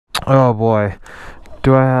Oh boy,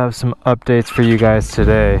 do I have some updates for you guys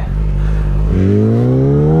today.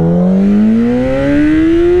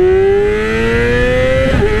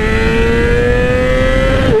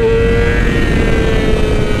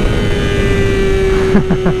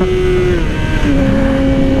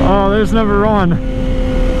 Oh, there's number one.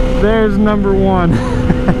 There's number one.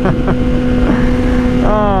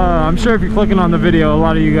 I'm sure if you're clicking on the video, a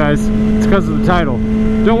lot of you guys, it's because of the title.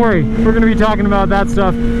 Don't worry, we're going to be talking about that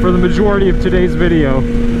stuff for the majority of today's video.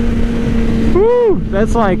 Woo!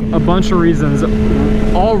 That's like a bunch of reasons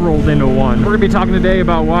all rolled into one. We're going to be talking today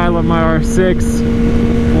about why I love my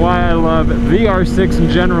R6, why I love the R6 in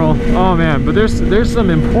general. Oh man, but there's some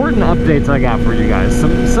important updates I got for you guys.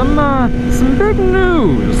 Some big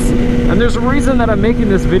news. And there's a reason that I'm making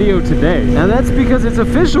this video today. And that's because it's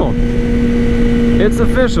official. It's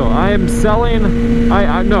official. I am selling.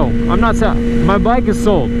 No, I'm not selling. My bike is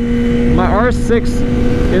sold. My R6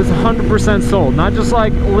 is 100% sold. Not just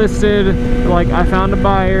like listed, like I found a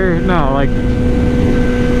buyer. No, like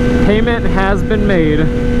payment has been made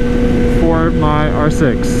for my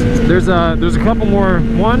R6. There's a couple more.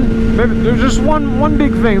 There's just one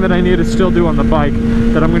big thing that I need to still do on the bike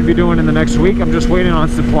that I'm going to be doing in the next week. I'm just waiting on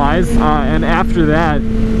supplies, and after that,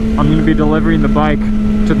 I'm going to be delivering the bike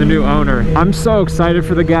to the new owner. I'm so excited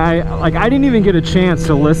for the guy. Like, I didn't even get a chance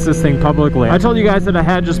to list this thing publicly. I told you guys that I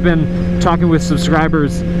had just been talking with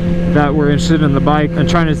subscribers that were interested in the bike and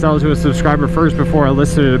trying to sell it to a subscriber first before I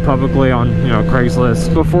listed it publicly on, you know,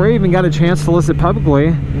 Craigslist. Before I even got a chance to list it publicly,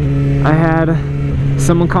 I had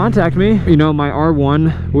someone contact me. You know, my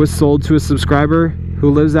R1 was sold to a subscriber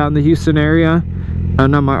who lives out in the Houston area,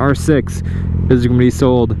 and now my R6 is going to be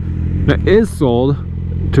sold. Now, is sold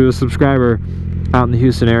to a subscriber out in the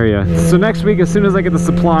Houston area. So next week, as soon as I get the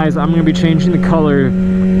supplies, I'm going to be changing the color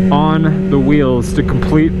on the wheels to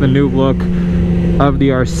complete the new look of the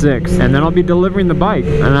R6, and then I'll be delivering the bike,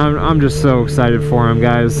 and I'm just so excited for him,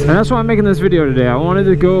 guys. And that's why I'm making this video today. I wanted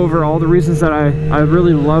to go over all the reasons that I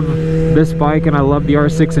really love this bike, and I love the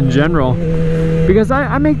R6 in general, because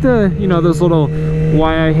I make the, you know, those little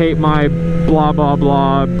why I hate my blah blah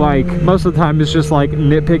blah bike. Most of the time it's just like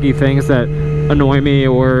nitpicky things that annoy me,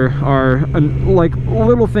 or are like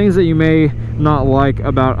little things that you may not like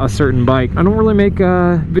about a certain bike. I don't really make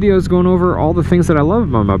videos going over all the things that I love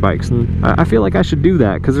about my bikes, and I feel like I should do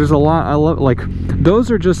that because there's a lot I love. Like, those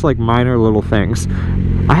are just like minor little things.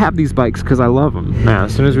 I have these bikes because I love them. Now,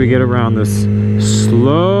 as soon as we get around this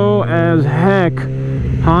slow as heck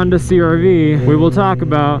Honda CR-V, we will talk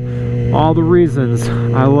about all the reasons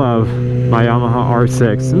I love my Yamaha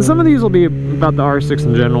R6. And some of these will be about the R6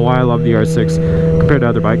 in general, why I love the R6 compared to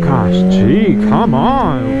other bikes. Gosh, gee, come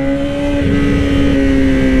on.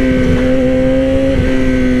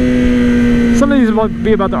 Some of these will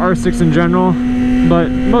be about the R6 in general, but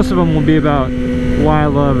most of them will be about why I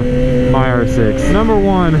love my R6. Number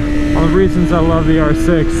one, on the reasons I love the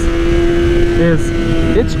R6 is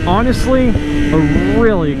it's honestly a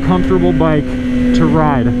really comfortable bike to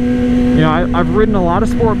ride. You know, I've ridden a lot of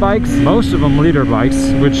sport bikes, most of them leader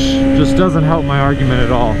bikes, which just doesn't help my argument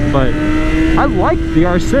at all, but I like the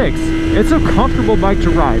R6. It's a comfortable bike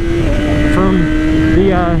to ride. From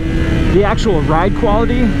the actual ride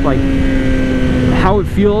quality, like how it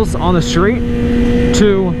feels on the street,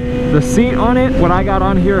 to the seat on it. What I got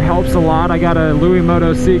on here helps a lot. I got a Louis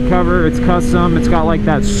Moto seat cover. It's custom. It's got like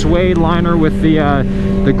that suede liner with the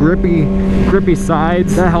grippy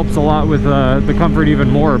sides. That helps a lot with the comfort even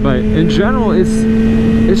more. But in general,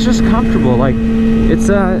 it's just comfortable. Like, it's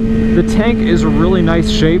the tank is a really nice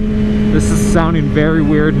shape. This is sounding very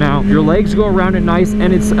weird now. Your legs go around it nice,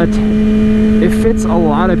 and it fits a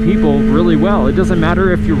lot of people really well. It doesn't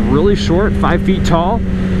matter if you're really short, 5 feet tall,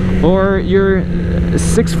 or you're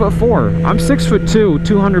 6'4". I'm 6'2",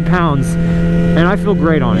 200 pounds, and I feel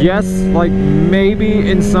great on it. Yes, like maybe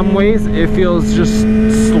in some ways it feels just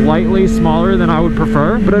slightly smaller than I would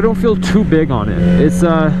prefer, but I don't feel too big on it. It's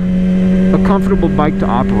a comfortable bike to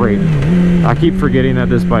operate. I keep forgetting that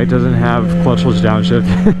this bike doesn't have clutchless downshift.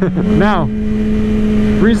 Now,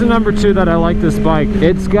 reason number two that I like this bike,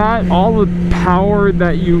 it's got all the power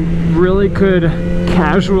that you really could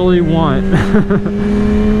casually want.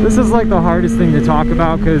 This is like the hardest thing to talk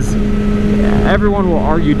about because everyone will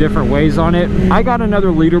argue different ways on it. I got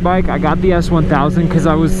another leader bike. I got the S1000 because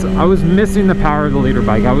I was missing the power of the leader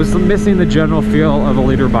bike. I was missing the general feel of a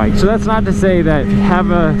leader bike. So that's not to say that if you have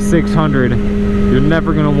a 600, you're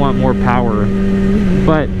never going to want more power.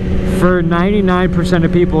 But for 99%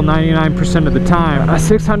 of people, 99% of the time, a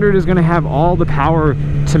 600 is going to have all the power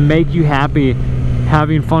to make you happy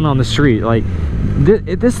having fun on the street. Like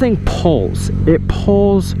this thing pulls. It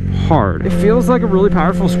pulls hard. It feels like a really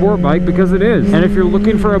powerful sport bike because it is. And if you're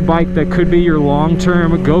looking for a bike that could be your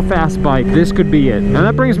long-term go fast bike, this could be it. And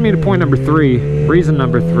that brings me to point number 3, reason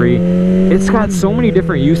number 3. It's got so many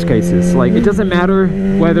different use cases. Like, it doesn't matter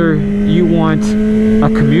whether you want a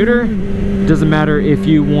commuter, it doesn't matter if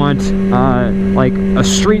you want like a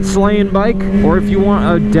street slaying bike, or if you want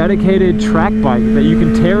a dedicated track bike that you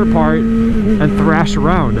can tear apart and thrash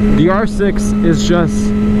around. The R6 is just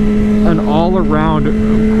an all-around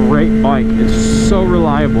great bike. It's so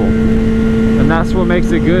reliable, and that's what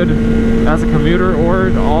makes it good as a commuter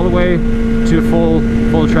or all the way to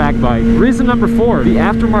a full track bike. Reason number 4, the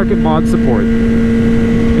aftermarket mod support.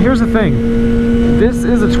 Here's the thing, this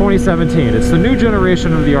is a 2017. It's the new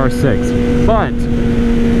generation of the R6, but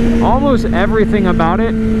almost everything about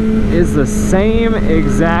it is the same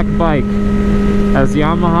exact bike as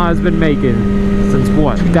Yamaha has been making since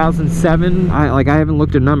what, 2007? I haven't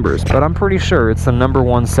looked at numbers, but I'm pretty sure it's the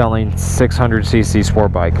 #1 selling 600cc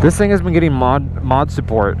sport bike. This thing has been getting mod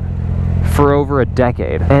support for over a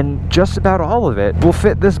decade, and just about all of it will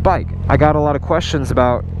fit this bike. I got a lot of questions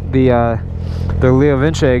about the Leo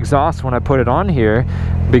Vinci exhaust when I put it on here,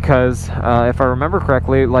 because if I remember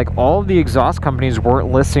correctly, like, all of the exhaust companies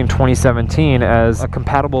weren't listing 2017 as a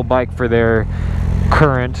compatible bike for their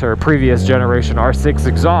current or previous generation R6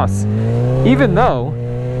 exhausts, even though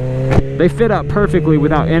they fit out perfectly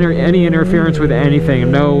without any interference with anything.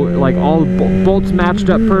 No, like, all bolts matched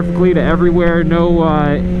up perfectly to everywhere, no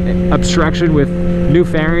obstruction with new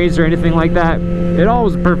fairings or anything like that. It all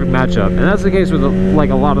was a perfect matchup, and that's the case with like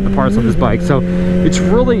a lot of the parts on this bike. So it's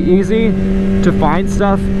really easy to find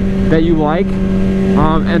stuff that you like,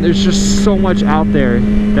 and there's just so much out there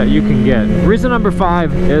that you can get. Reason number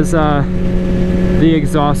 5 is the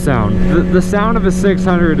exhaust sound. The sound of a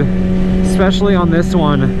 600, especially on this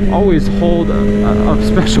one, always hold a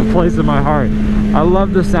special place in my heart. I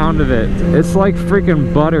love the sound of it. It's like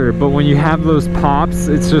freaking butter, but when you have those pops,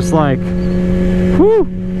 it's just like, whoo,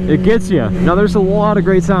 it gets you. Now, there's a lot of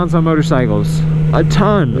great sounds on motorcycles, a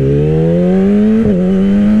ton.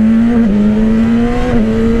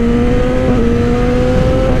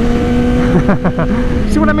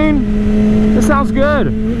 See what I mean? It sounds good.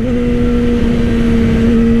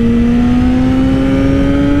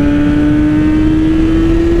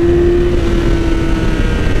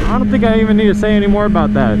 I don't think I even need to say any more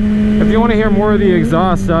about that. If you want to hear more of the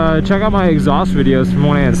exhaust, check out my exhaust videos from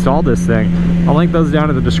when I installed this thing. I'll link those down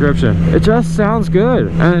in the description. It just sounds good,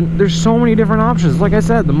 and there's so many different options. Like I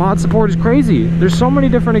said, the mod support is crazy. There's so many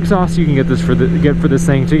different exhausts you can get for this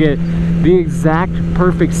thing to get the exact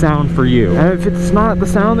perfect sound for you. And if it's not the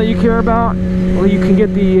sound that you care about, well, you can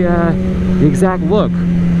get the exact look,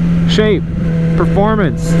 shape,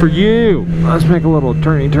 performance for you. Let's make a little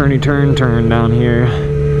turn down here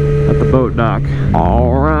at the boat dock.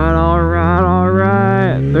 All right.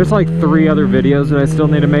 There's like 3 other videos that I still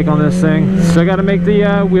need to make on this thing. Still got to make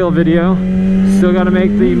the wheel video. Still got to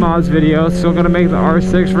make the mods video. Still got to make the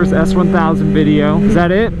R6 versus S1000 video. Is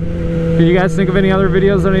that it? Can you guys think of any other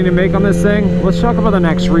videos that I need to make on this thing? Let's talk about the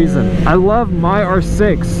next reason. I love my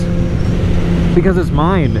R6 because it's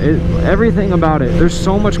mine. Everything about it. There's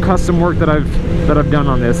so much custom work that I've done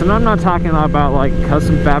on this, and I'm not talking about like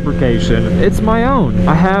custom fabrication. It's my own.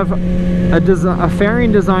 I have a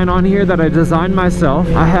fairing design on here that I designed myself.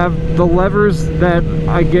 I have the levers that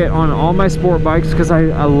I get on all my sport bikes because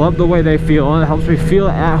I love the way they feel, and it helps me feel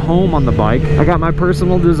at home on the bike. I got my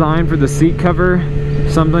personal design for the seat cover,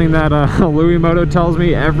 something that Louis Moto tells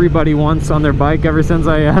me everybody wants on their bike ever since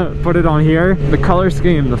I put it on here. The color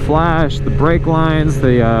scheme, the flash, the brake lines,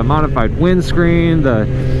 the modified windscreen, the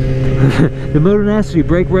Motonosity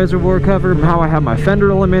brake reservoir cover, how I have my fender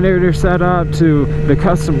eliminator set up, to the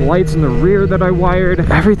custom lights in the rear that I wired.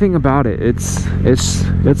 Everything about it, it's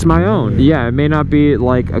my own. Yeah, it may not be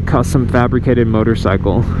like a custom fabricated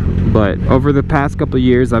motorcycle, but over the past couple of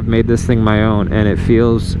years I've made this thing my own, and it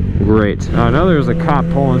feels great. I know there's a cop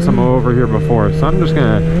pulling someone over here before, so I'm just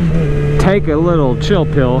gonna take a little chill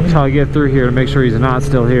pill until I get through here to make sure he's not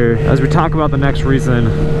still here, as we talk about the next reason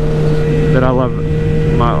that I love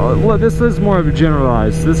well, this is more of a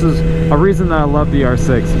generalized. This is a reason that I love the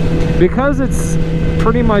R6, because it's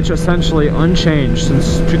pretty much essentially unchanged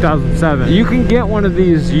since 2007. You can get one of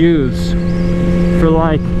these used for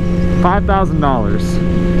like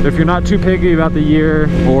 $5,000 if you're not too picky about the year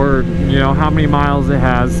or, you know, how many miles it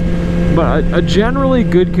has. But a generally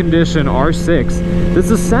good condition R6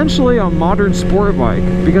 that's essentially a modern sport bike,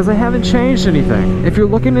 because I haven't changed anything. If you're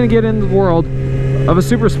looking to get in the world of a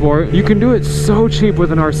super sport, you can do it so cheap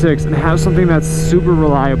with an R6 and have something that's super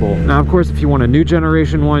reliable. Now, of course, if you want a new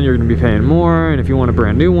generation one, you're going to be paying more, and if you want a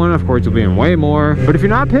brand new one, of course, you'll be in way more. But if you're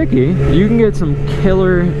not picky, you can get some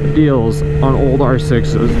killer deals on old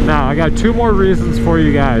R6s. Now, I got 2 more reasons for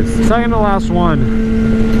you guys. Second to last one,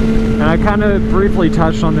 and I kind of briefly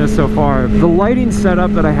touched on this so far. The lighting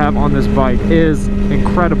setup that I have on this bike is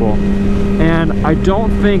incredible, and I don't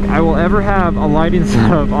think I will ever have a lighting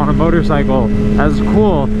setup on a motorcycle as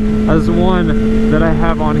cool as the one that I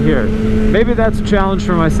have on here. Maybe that's a challenge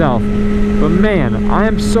for myself, but man, I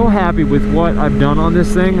am so happy with what I've done on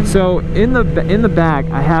this thing. So in the back,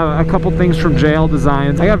 I have a couple things from JL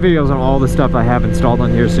Designs. I got videos on all the stuff I have installed on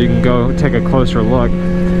here, so you can go take a closer look.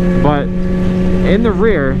 But in the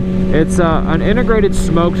rear, it's an integrated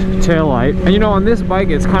smoked taillight. And you know, on this bike,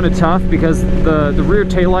 it's kind of tough because the rear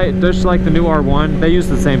taillight, just like the new R1, they use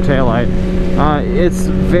the same taillight. It's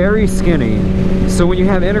very skinny. So when you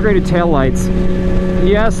have integrated taillights,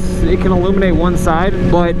 yes, it can illuminate one side,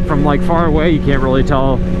 but from like far away, you can't really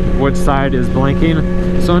tell which side is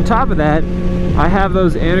blinking. So on top of that, I have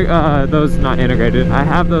those not integrated. I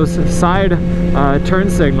have those side turn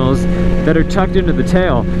signals that are tucked into the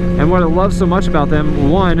tail. And what I love so much about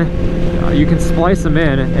them, one, you can splice them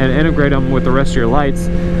in and integrate them with the rest of your lights.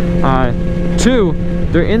 2,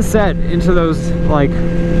 they're inset into those like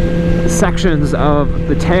sections of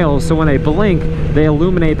the tail, so when they blink, they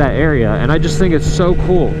illuminate that area, and I just think it's so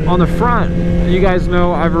cool. On the front, you guys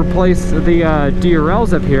know I've replaced the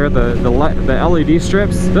DRLs up here, the LED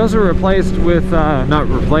strips. Those are replaced with, not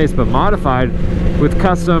replaced, but modified with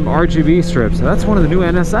custom RGB strips. That's one of the new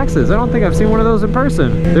NSXs. I don't think I've seen one of those in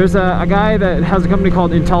person. There's a guy that has a company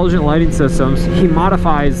called Intelligent Lighting Systems. He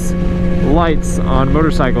modifies lights on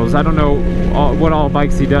motorcycles. I don't know what all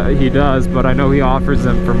bikes he does, but I know he offers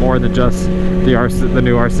them for more than just the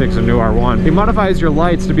new R6 or new R1. He modifies your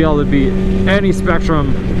lights to be able to be any spectrum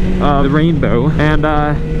of the rainbow. And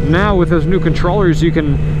now with those new controllers, you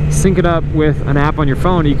can sync it up with an app on your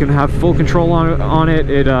phone. You can have full control on it.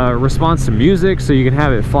 It responds to music, so you can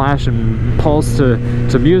have it flash and pulse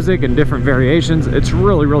to music and different variations. It's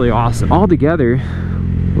really, really awesome. All together,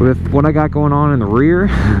 with what I got going on in the rear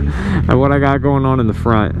and what I got going on in the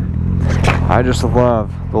front, I just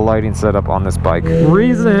love the lighting setup on this bike.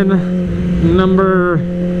 Reason number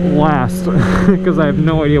last, because I have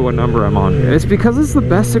no idea what number I'm on. It's because it's the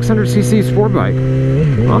best 600cc sport bike.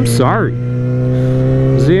 I'm sorry.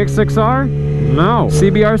 ZX6R? No.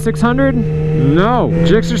 CBR 600? No.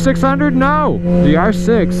 Gixxer 600? No. The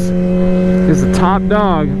R6 is the top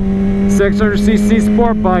dog 600cc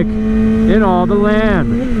sport bike in all the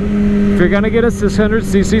land. If you're gonna get a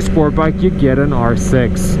 600cc sport bike, you get an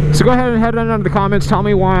R6. So go ahead and head down into the comments, tell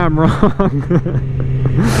me why I'm wrong.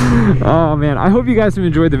 Oh man, I hope you guys have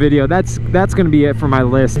enjoyed the video. That's gonna be it for my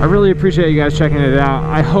list. I really appreciate you guys checking it out.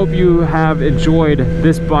 I hope you have enjoyed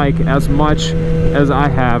this bike as much as I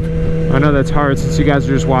have. I know that's hard since you guys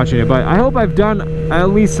are just watching it, but I hope I've done at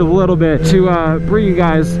least a little bit to bring you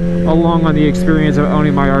guys along on the experience of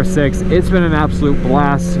owning my R6. It's been an absolute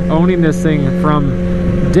blast owning this thing from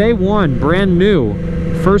day one, brand new.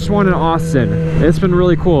 First one in Austin. It's been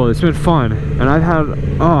really cool. It's been fun, and I've had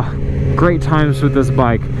great times with this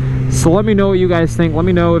bike. So let me know what you guys think. Let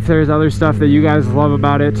me know if there's other stuff that you guys love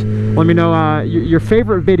about it. Let me know your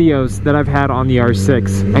favorite videos that I've had on the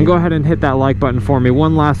R6, and go ahead and hit that like button for me.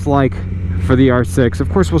 One last like for the R6. Of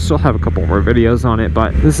course, we'll still have a couple more videos on it,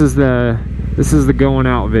 but this is the going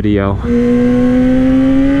out video.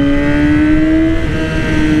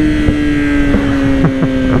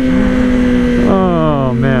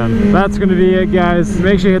 Oh man, that's gonna be it, guys.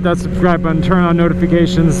 Make sure you hit that subscribe button, turn on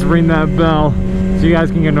notifications, ring that bell, so you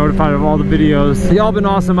guys can get notified of all the videos. Y'all been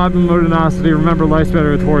awesome. I've been Motonosity. Remember, life's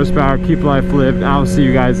better with horsepower. Keep life lived. I'll see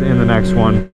you guys in the next one.